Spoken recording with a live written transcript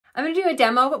I'm going to do a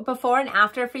demo before and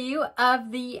after for you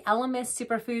of the ELEMIS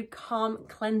Superfood Calm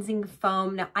Cleansing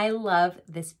Foam. Now, I love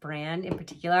this brand in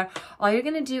particular. All you're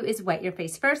going to do is wet your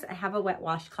face first. I have a wet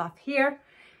washcloth here.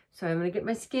 So I'm going to get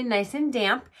my skin nice and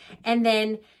damp. And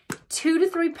then 2 to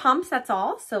 3 pumps, that's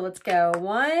all. So let's go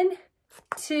 1,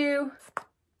 2,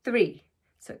 3.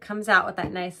 So it comes out with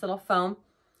that nice little foam.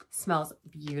 Smells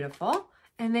beautiful.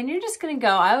 And then you're just going to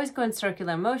go, I always go in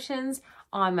circular motions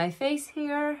on my face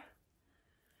here.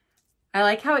 I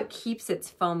like how it keeps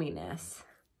its foaminess.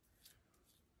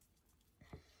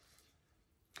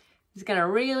 It's gonna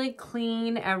really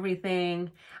clean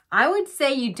everything. I would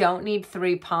say you don't need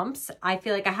 3 pumps. I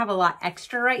feel like I have a lot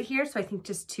extra right here, so I think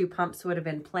just 2 pumps would have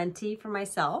been plenty for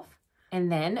myself. And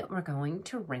then we're going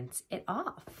to rinse it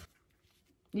off.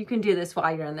 You can do this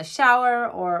while you're in the shower,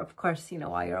 or of course, you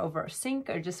know, while you're over a sink,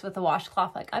 or just with a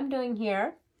washcloth like I'm doing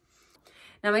here.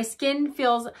 Now my skin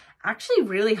feels actually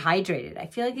really hydrated. I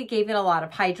feel like it gave it a lot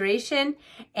of hydration,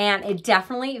 and it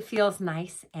definitely feels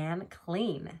nice and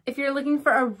clean. If you're looking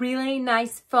for a really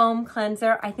nice foam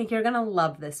cleanser, I think you're gonna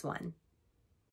love this one.